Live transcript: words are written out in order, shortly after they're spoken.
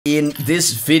In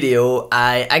this video,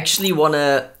 I actually want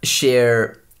to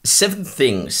share 7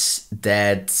 things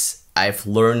that I've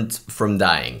learned from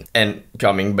dying and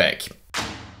coming back.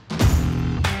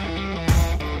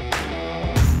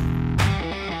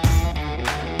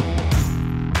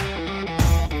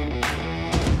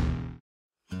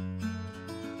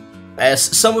 As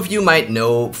some of you might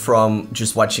know from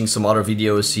just watching some other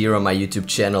videos here on my YouTube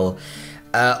channel,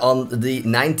 on the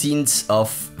 19th of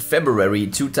February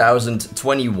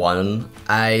 2021,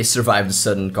 I survived a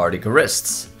sudden cardiac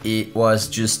arrest. It was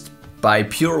just by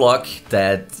pure luck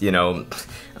that,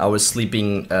 I was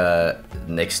sleeping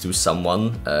next to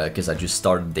someone, because I just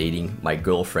started dating my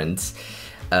girlfriend,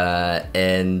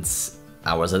 and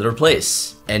I was at her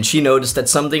place. And she noticed that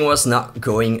something was not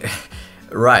going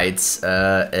right,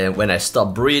 and when I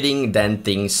stopped breathing, then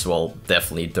things, well,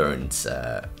 definitely turned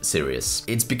serious.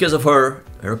 It's because of her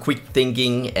quick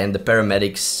thinking and the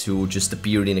paramedics who just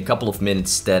appeared in a couple of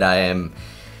minutes that I am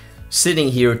sitting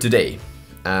here today.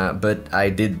 But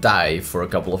I did die for a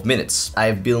couple of minutes.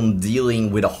 I've been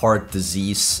dealing with a heart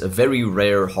disease, a very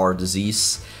rare heart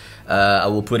disease. I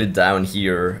will put it down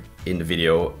here in the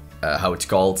video. How it's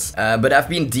called, but I've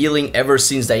been dealing ever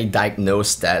since they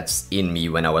diagnosed that in me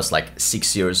when I was like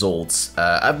 6 years old.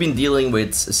 I've been dealing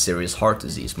with a serious heart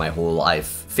disease my whole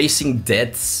life. Facing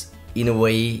death in a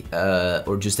way,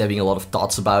 or just having a lot of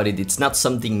thoughts about it, it's not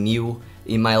something new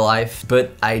in my life,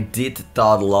 but I did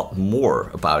thought a lot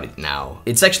more about it now.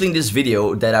 It's actually in this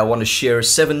video that I want to share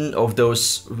 7 of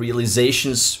those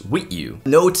realizations with you.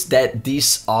 Note that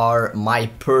these are my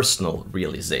personal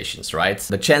realizations, right?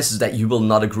 The chances that you will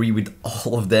not agree with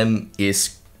all of them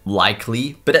is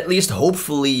likely, but at least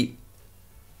hopefully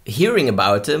hearing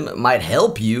about them might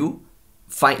help you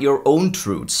find your own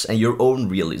truths and your own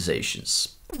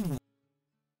realizations.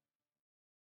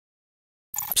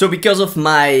 So because of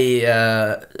my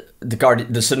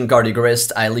the sudden cardiac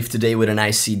arrest, I live today with an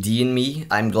ICD in me.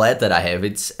 I'm glad that I have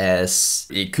it, as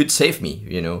it could save me,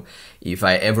 If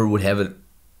I ever would have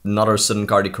another sudden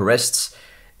cardiac arrest,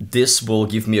 this will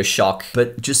give me a shock.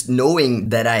 But just knowing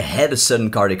that I had a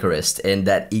sudden cardiac arrest and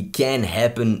that it can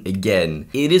happen again,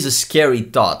 it is a scary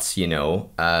thought,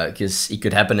 because it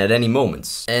could happen at any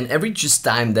moment. And every just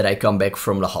time that I come back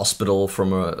from the hospital,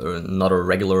 from another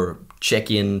regular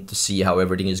check-in to see how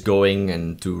everything is going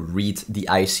and to read the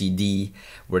ICD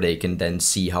where they can then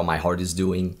see how my heart is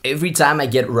doing. Every time I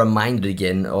get reminded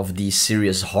again of the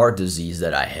serious heart disease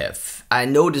that I have, I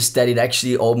noticed that it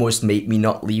actually almost made me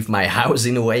not leave my house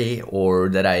in a way, or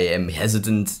that I am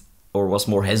hesitant or was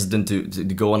more hesitant to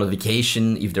go on a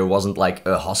vacation if there wasn't like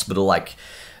a hospital like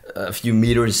a few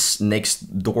meters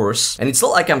next doors. And it's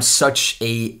not like I'm such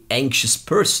a anxious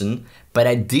person, but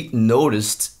I did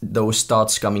notice those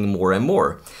thoughts coming more and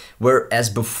more. Whereas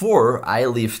before, I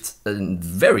lived a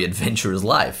very adventurous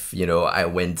life.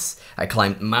 I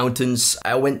climbed mountains.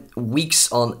 I went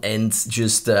weeks on end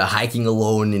just hiking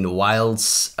alone in the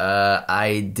wilds.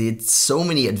 I did so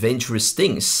many adventurous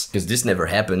things. Because this never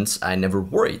happened, I never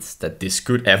worried that this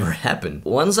could ever happen.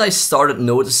 Once I started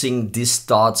noticing these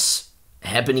thoughts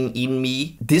happening in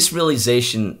me, this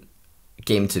realization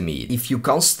came to me. If you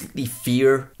constantly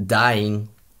fear dying,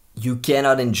 you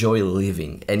cannot enjoy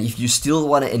living. And if you still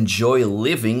want to enjoy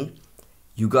living,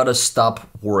 you gotta stop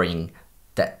worrying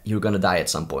that you're gonna die at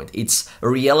some point. It's a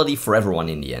reality for everyone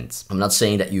in the end. I'm not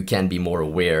saying that you can be more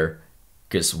aware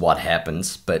because what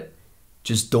happens, but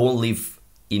just don't live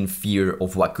in fear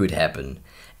of what could happen.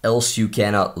 Else you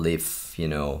cannot live,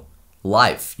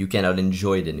 life. You cannot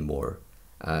enjoy it anymore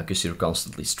because you're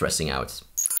constantly stressing out.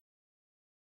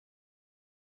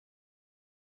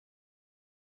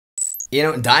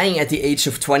 Dying at the age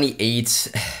of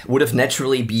 28 would have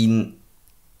naturally been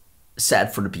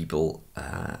sad for the people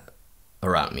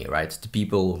around me, right? The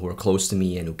people who are close to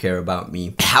me and who care about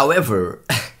me. However,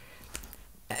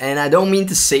 and I don't mean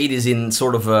to say this in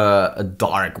sort of a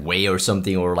dark way or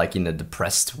something, or like in a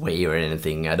depressed way or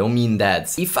anything. I don't mean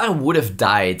that. If I would have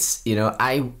died,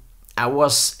 I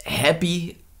was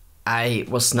happy, I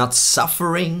was not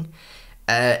suffering,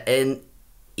 and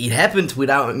it happened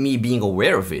without me being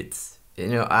aware of it.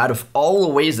 Out of all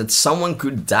the ways that someone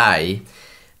could die,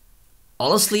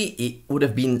 honestly, it would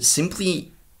have been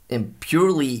simply and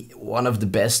purely one of the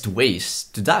best ways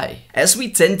to die. As we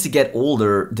tend to get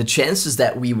older, the chances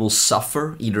that we will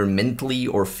suffer, either mentally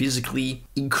or physically,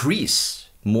 increase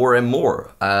more and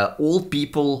more. Old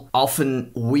people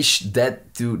often wish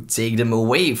that to take them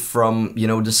away from,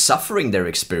 the suffering they're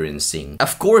experiencing.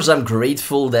 Of course, I'm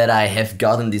grateful that I have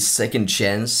gotten this second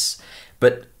chance,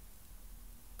 but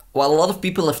while a lot of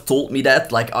people have told me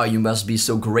that, like, oh, you must be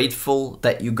so grateful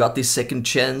that you got this second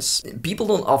chance, people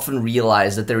don't often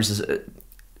realize that there is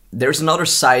there's another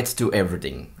side to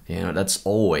everything. You know, that's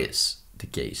always the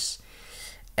case.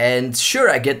 And sure,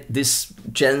 I get this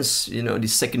chance, you know,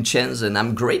 this second chance, and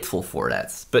I'm grateful for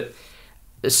that. But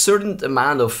a certain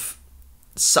amount of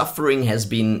suffering has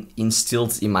been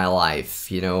instilled in my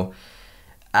life, you know.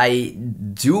 I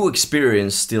do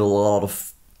experience still a lot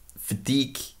of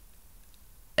fatigue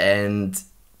and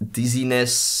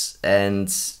dizziness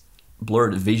and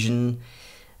blurred vision.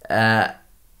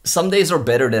 Some days are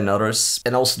better than others,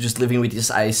 and also just living with this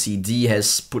ICD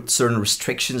has put certain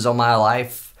restrictions on my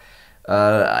life.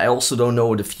 I also don't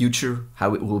know the future,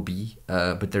 how it will be,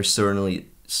 but there's certainly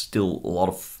still a lot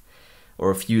of,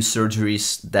 or a few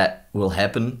surgeries that will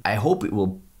happen. I hope it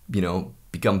will, you know,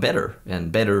 become better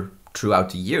and better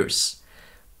throughout the years.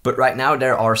 But right now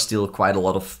there are still quite a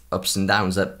lot of ups and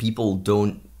downs that people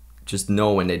don't just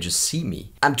know when they just see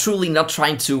me. I'm truly not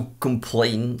trying to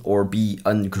complain or be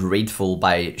ungrateful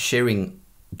by sharing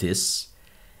this.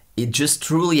 It just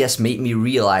truly has made me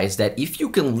realize that if you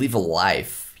can live a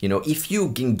life, you know, if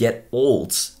you can get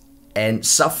old and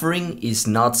suffering is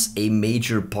not a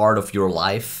major part of your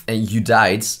life and you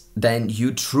died, then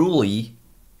you truly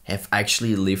have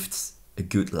actually lived a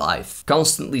good life.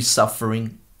 Constantly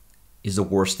suffering is the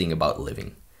worst thing about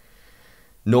living.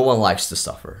 No one likes to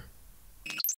suffer.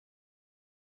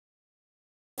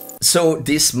 So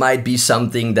this might be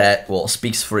something that, well,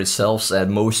 speaks for itself,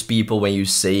 and most people, when you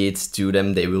say it to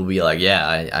them, they will be like, yeah,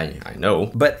 I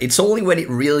know. But it's only when it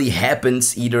really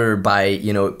happens, either by,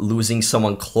 you know, losing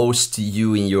someone close to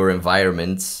you in your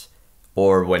environment,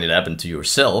 or when it happened to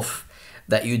yourself,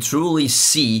 that you truly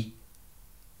see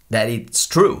that it's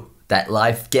true. That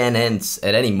life can end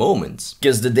at any moment.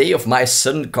 Because the day of my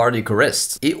sudden cardiac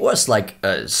arrest, it was like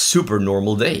a super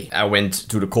normal day. I went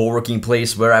to the co-working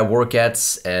place where I work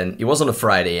at, and it was on a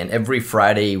Friday, and every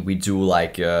Friday we do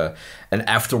like an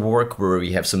after work where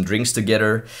we have some drinks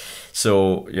together.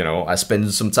 So, you know, I spent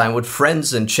some time with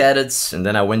friends and chatted, and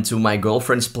then I went to my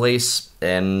girlfriend's place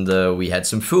and we had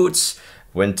some foods,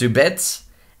 went to bed,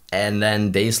 and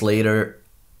then days later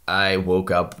I woke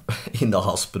up in the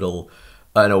hospital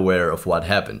unaware of what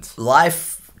happened.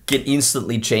 Life can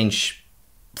instantly change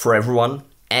for everyone,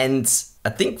 and I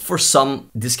think for some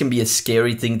this can be a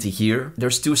scary thing to hear.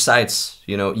 There's two sides,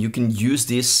 you know. You can use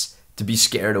this to be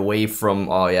scared away from,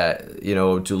 oh yeah, you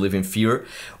know, to live in fear,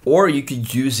 or you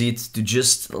could use it to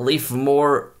just live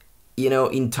more, you know,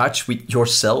 in touch with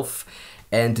yourself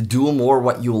and to do more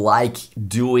what you like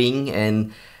doing,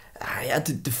 and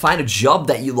to find a job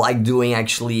that you like doing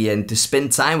actually, and to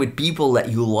spend time with people that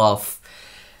you love.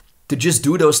 To just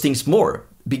do those things more,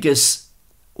 because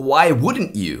why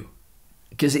wouldn't you?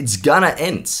 Because it's gonna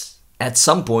end at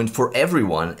some point for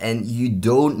everyone, and you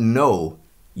don't know.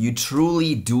 You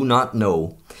truly do not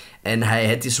know. And I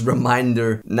had this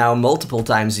reminder now multiple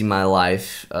times in my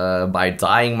life by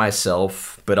dying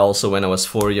myself, but also when I was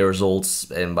 4 years old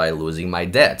and by losing my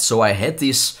dad. So I had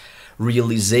this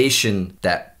realization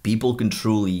that people can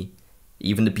truly,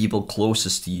 even the people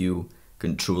closest to you,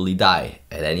 can truly die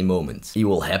at any moment. It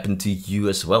will happen to you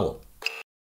as well.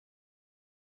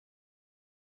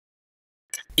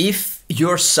 If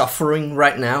you're suffering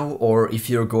right now, or if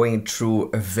you're going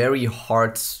through a very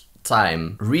hard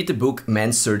time, read the book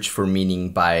Man's Search for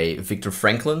Meaning by Viktor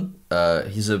Frankl.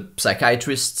 He's a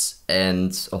psychiatrist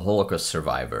and a Holocaust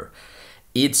survivor.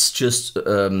 It's just,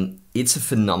 it's a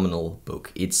phenomenal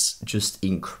book. It's just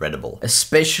incredible,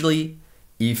 especially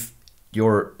if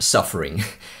you're suffering.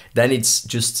 Then it's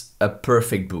just a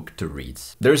perfect book to read.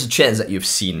 There's a chance that you've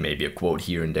seen maybe a quote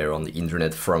here and there on the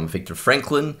internet from Viktor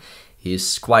Frankl.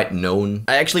 He's quite known.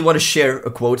 I actually want to share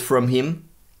a quote from him,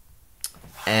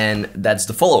 and that's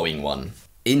the following one.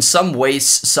 In some ways,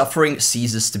 suffering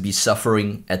ceases to be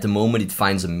suffering at the moment it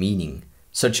finds a meaning,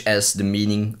 such as the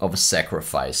meaning of a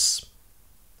sacrifice.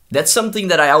 That's something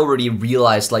that I already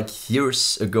realized like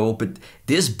years ago, but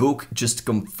this book just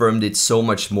confirmed it so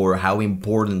much more, how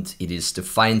important it is to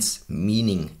find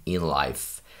meaning in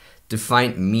life, to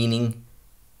find meaning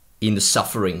in the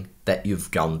suffering that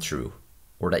you've gone through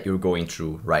or that you're going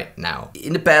through right now.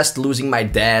 In the past, losing my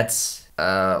dad,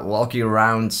 walking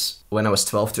around when I was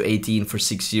 12 to 18 for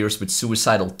 6 years with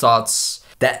suicidal thoughts,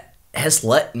 that has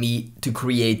led me to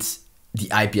create the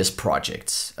IPS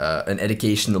Project, an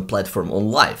educational platform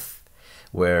on life,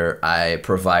 where I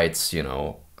provide, you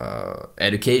know,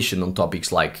 education on topics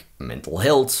like mental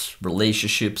health,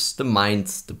 relationships, the mind,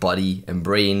 the body and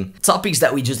brain. Topics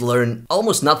that we just learn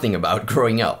almost nothing about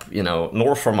growing up, you know,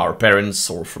 nor from our parents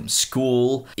or from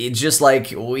school. It's just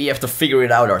like we have to figure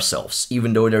it out ourselves,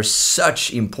 even though there's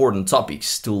such important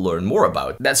topics to learn more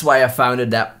about. That's why I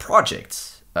founded that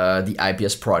project. the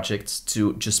IPS project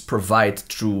to just provide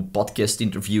through podcast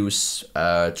interviews,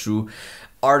 through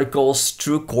articles,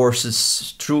 through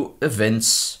courses, through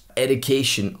events,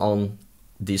 education on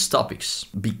these topics.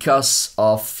 Because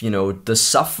of, the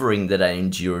suffering that I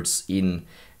endured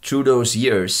through those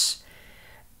years,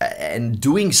 and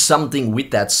doing something with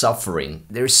that suffering,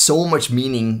 there's so much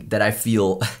meaning that I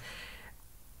feel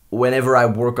whenever I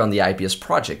work on the IPS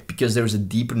project, because there's a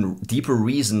deeper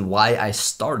reason why I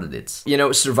started it.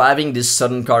 Surviving this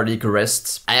sudden cardiac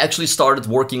arrest, I actually started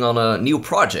working on a new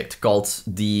project called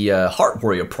the Heart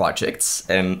Warrior Project,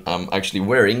 and I'm actually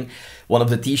wearing one of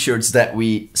the t-shirts that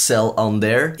we sell on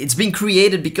there. It's been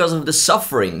created because of the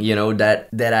suffering,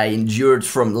 that I endured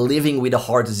from living with a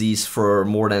heart disease for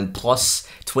more than plus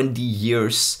 20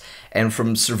 years, and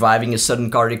from surviving a sudden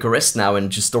cardiac arrest now,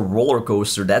 and just a roller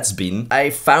coaster that's been. I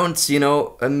found,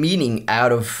 a meaning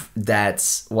out of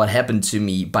that, what happened to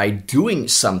me, by doing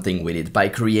something with it, by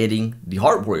creating the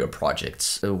Heart Warrior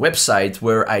Project, a website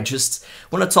where I just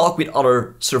want to talk with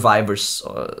other survivors,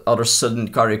 other sudden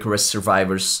cardiac arrest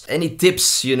survivors. Any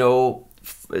tips,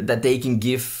 that they can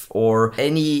give, or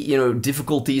any,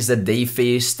 difficulties that they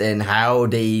faced and how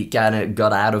they kind of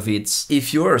got out of it.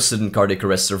 If you're a sudden cardiac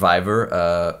arrest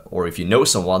survivor, or if you know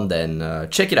someone, then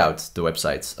check it out, the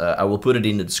website. I will put it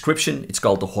in the description. It's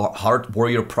called the Heart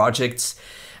Warrior Project.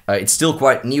 It's still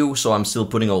quite new, so I'm still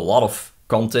putting a lot of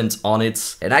content on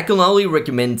it. And I can only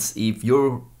recommend, if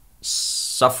you're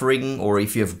suffering or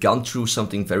if you have gone through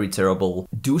something very terrible,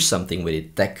 do something with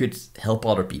it that could help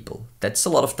other people. That's a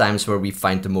lot of times where we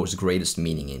find the most greatest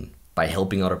meaning in, by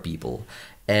helping other people.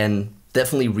 And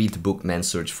definitely read the book Man's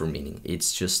Search for Meaning.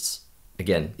 It's just,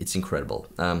 again, it's incredible.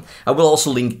 I will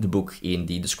also link the book in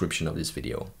the description of this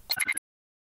video.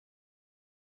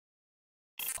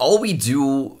 All we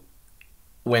do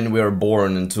when we're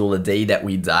born until the day that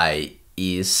we die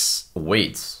is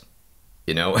wait.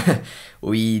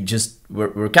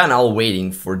 We're kind of all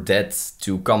waiting for death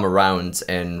to come around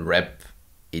and wrap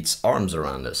its arms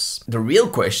around us. The real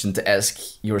question to ask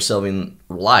yourself in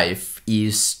life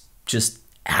is just,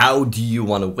 how do you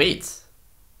want to wait?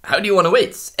 How do you want to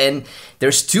wait? And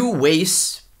there's two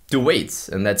ways to wait,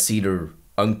 and that's either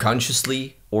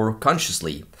unconsciously or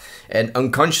consciously. And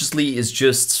unconsciously is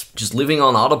just living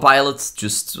on autopilot,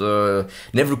 just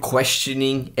never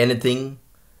questioning anything.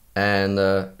 And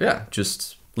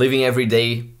just living every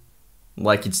day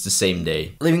like it's the same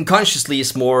day. Living consciously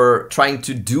is more trying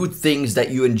to do things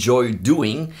that you enjoy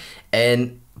doing,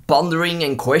 and pondering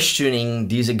and questioning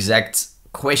these exact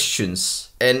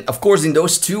questions. And of course, in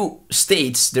those two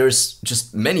states, there's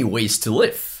just many ways to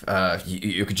live.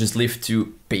 You could just live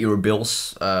to pay your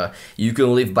bills. You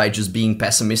can live by just being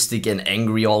pessimistic and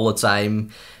angry all the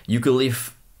time. You can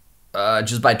live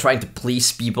just by trying to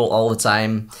please people all the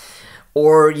time.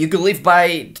 Or you can live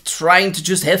by trying to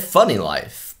just have fun in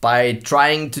life, by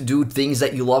trying to do things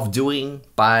that you love doing,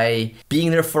 by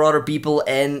being there for other people,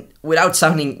 and without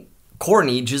sounding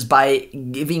corny, just by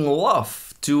giving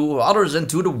love to others and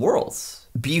to the world.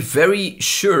 Be very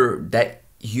sure that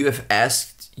you have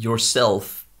asked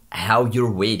yourself how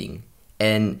you're waiting,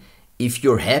 and if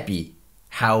you're happy,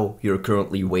 how you're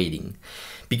currently waiting.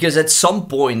 Because at some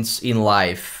point in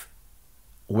life,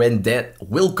 when death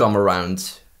will come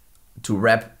around to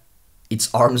wrap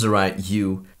its arms around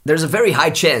you, there's a very high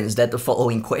chance that the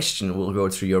following question will go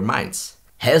through your minds.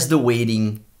 Has the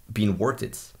waiting been worth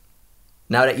it?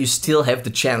 Now that you still have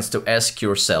the chance to ask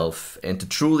yourself and to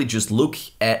truly just look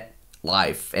at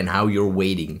life and how you're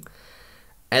waiting,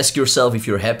 ask yourself if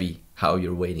you're happy how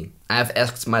you're waiting. I've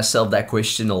asked myself that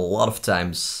question a lot of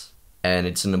times, and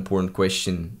it's an important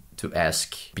question to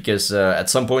ask, because at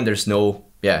some point there's no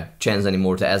chance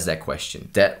anymore to ask that question.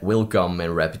 That will come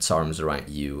and wrap its arms around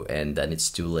you, and then it's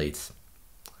too late.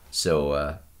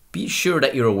 So be sure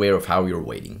that you're aware of how you're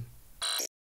waiting.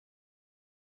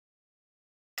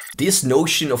 This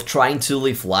notion of trying to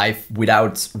live life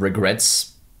without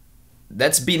regrets,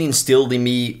 that's been instilled in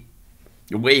me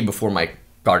way before my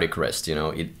cardiac arrest,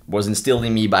 It was instilled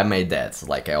in me by my dad,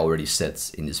 like I already said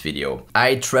in this video.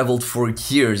 I traveled for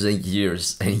years and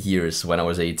years and years when I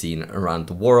was 18 around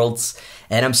the world,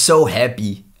 and I'm so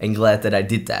happy and glad that I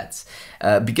did that.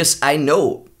 Because I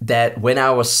know that when I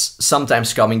was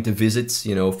sometimes coming to visit,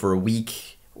 for a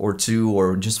week or two,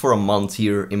 or just for a month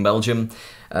here in Belgium,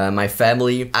 my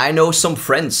family, I know some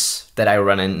friends that I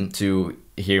run into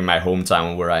here in my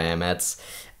hometown where I am at,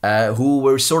 who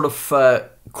were sort of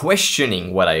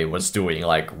questioning what I was doing.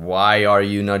 Like, why are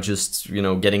you not just,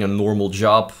 getting a normal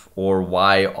job? Or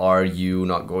why are you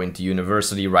not going to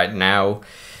university right now?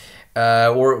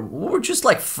 or who were just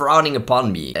like frowning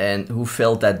upon me and who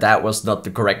felt that that was not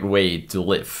the correct way to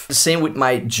live. The same with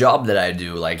my job that I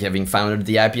do, like having founded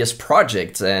the IPS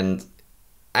project, and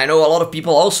I know a lot of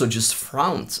people also just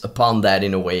frowned upon that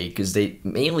in a way because they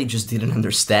mainly just didn't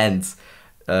understand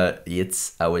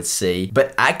it, I would say.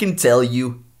 But I can tell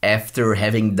you, after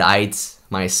having died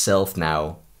myself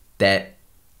now, that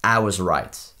I was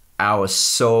right. I was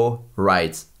so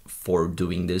right for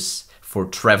doing this, for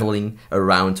traveling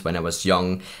around when I was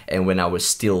young and when I was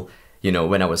still, you know,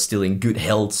 when I was still in good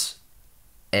health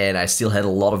and I still had a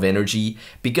lot of energy,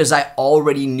 because I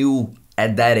already knew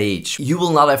at that age, you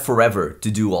will not have forever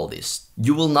to do all this.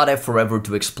 You will not have forever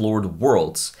to explore the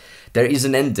world. There is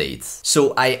an end date.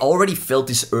 So I already felt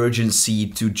this urgency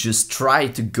to just try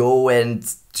to go and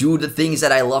do the things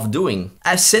that I love doing.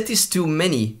 I've said this to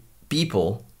many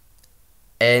people,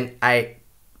 and I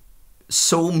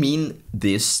so mean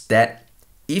this, that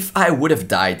if I would have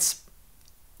died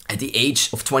at the age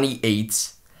of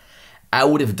 28, I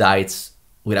would have died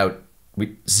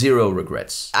with zero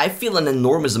regrets. I feel an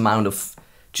enormous amount of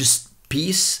just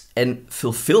peace and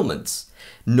fulfillment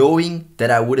knowing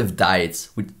that I would have died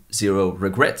with zero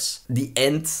regrets. The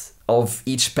end of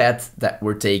each path that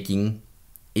we're taking,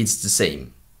 it's the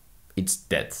same. It's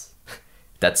death.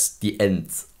 That's the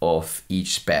end of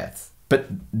each path. But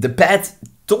the path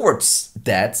towards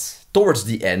that, towards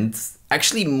the end,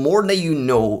 actually more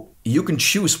than you can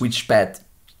choose which path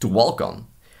to walk on.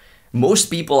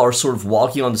 Most people are sort of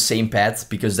walking on the same path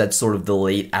because that's sort of the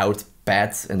laid out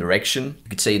path and direction. You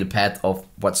could say the path of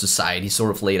what society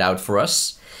sort of laid out for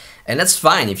us. And that's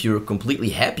fine if you're completely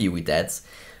happy with that.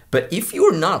 But if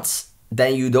you're not,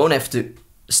 then you don't have to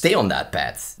stay on that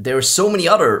path. There are so many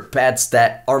other paths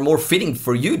that are more fitting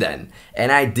for you then.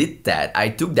 And I did that. I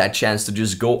took that chance to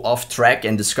just go off track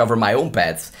and discover my own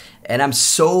path. And I'm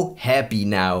so happy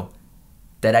now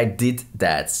that I did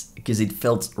that, because it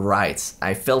felt right.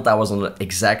 I felt I was on the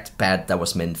exact path that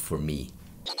was meant for me.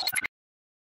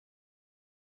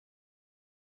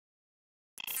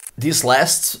 This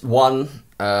last one,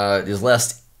 this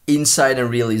last insight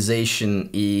and realization,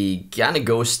 it kind of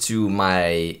goes to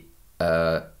my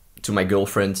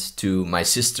girlfriend, to my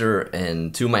sister,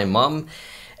 and to my mom,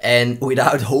 and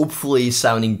without hopefully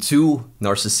sounding too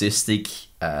narcissistic,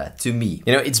 to me.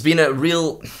 You know, it's been a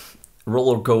real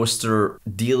roller coaster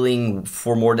dealing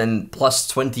for more than plus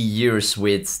 20 years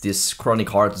with this chronic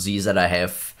heart disease that I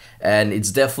have, and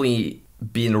it's definitely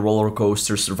been a roller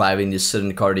coaster surviving this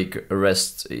sudden cardiac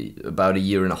arrest about a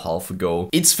year and a half ago.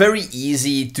 It's very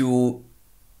easy to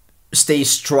stay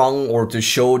strong or to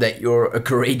show that you're a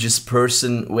courageous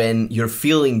person when you're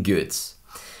feeling good.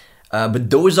 But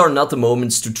those are not the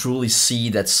moments to truly see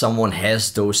that someone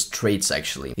has those traits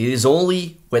actually. It is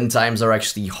only when times are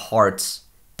actually hard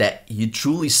that you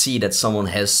truly see that someone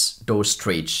has those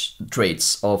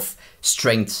traits of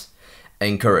strength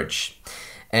and courage.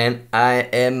 And I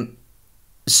am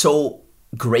so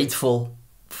grateful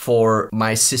for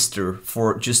my sister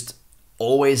for just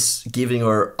always giving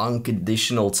her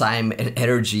unconditional time and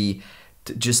energy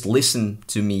to just listen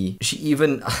to me. She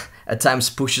even at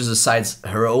times pushes aside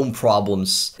her own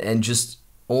problems and just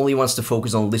only wants to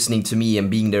focus on listening to me and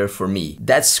being there for me.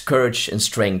 That's courage and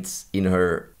strength in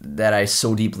her that I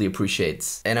so deeply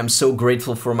appreciate. And I'm so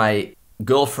grateful for my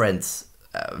girlfriend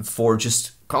for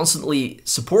just constantly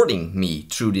supporting me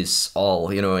through this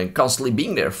all, you know, and constantly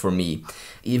being there for me,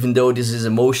 even though this is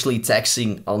emotionally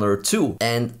taxing on her too.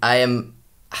 And I am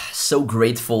so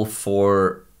grateful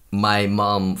for my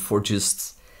mom for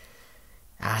just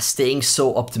staying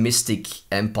so optimistic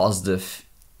and positive,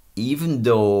 even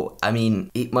though, I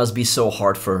mean, it must be so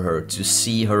hard for her to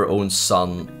see her own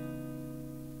son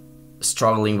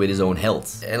struggling with his own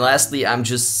health. And lastly, I'm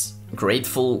just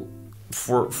grateful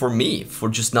for me, for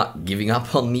just not giving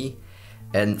up on me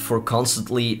and for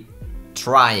constantly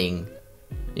trying,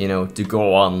 you know, to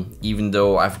go on, even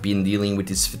though I've been dealing with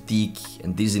this fatigue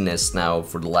and dizziness now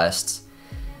for the last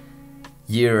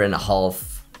year and a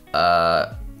half,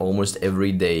 almost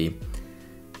every day.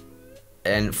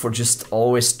 And for just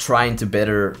always trying to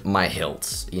better my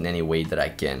health in any way that I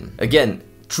can. Again,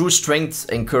 true strength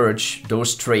and courage,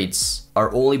 those traits,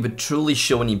 are only but truly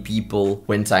shown in people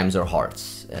when times are hard,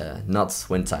 not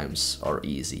when times are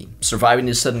easy. Surviving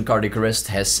this sudden cardiac arrest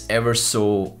has ever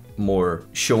so more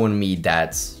shown me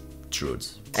that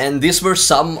truth. And these were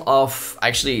some of,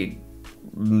 actually,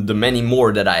 the many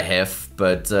more that I have,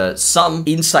 but some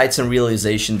insights and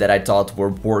realization that I thought were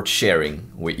worth sharing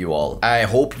with you all. I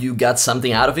hope you got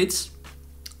something out of it.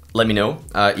 Let me know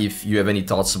if you have any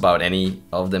thoughts about any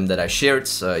of them that I shared.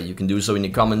 You can do so in the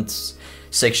comments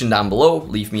section down below,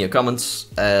 leave me a comment,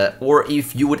 or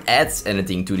if you would add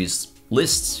anything to this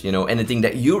list, you know, anything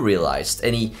that you realized,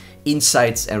 any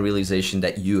insights and realization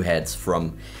that you had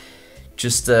from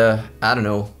just, I don't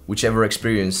know, whichever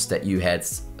experience that you had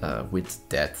with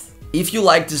death. If you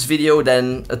like this video,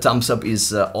 then a thumbs up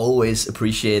is always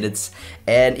appreciated.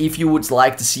 And if you would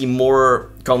like to see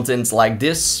more content like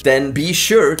this, then be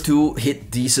sure to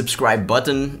hit the subscribe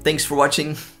button. Thanks for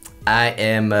watching. I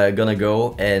am gonna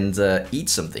go and eat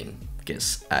something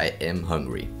because I am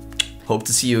hungry. Hope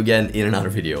to see you again in another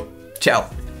video.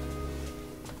 Ciao!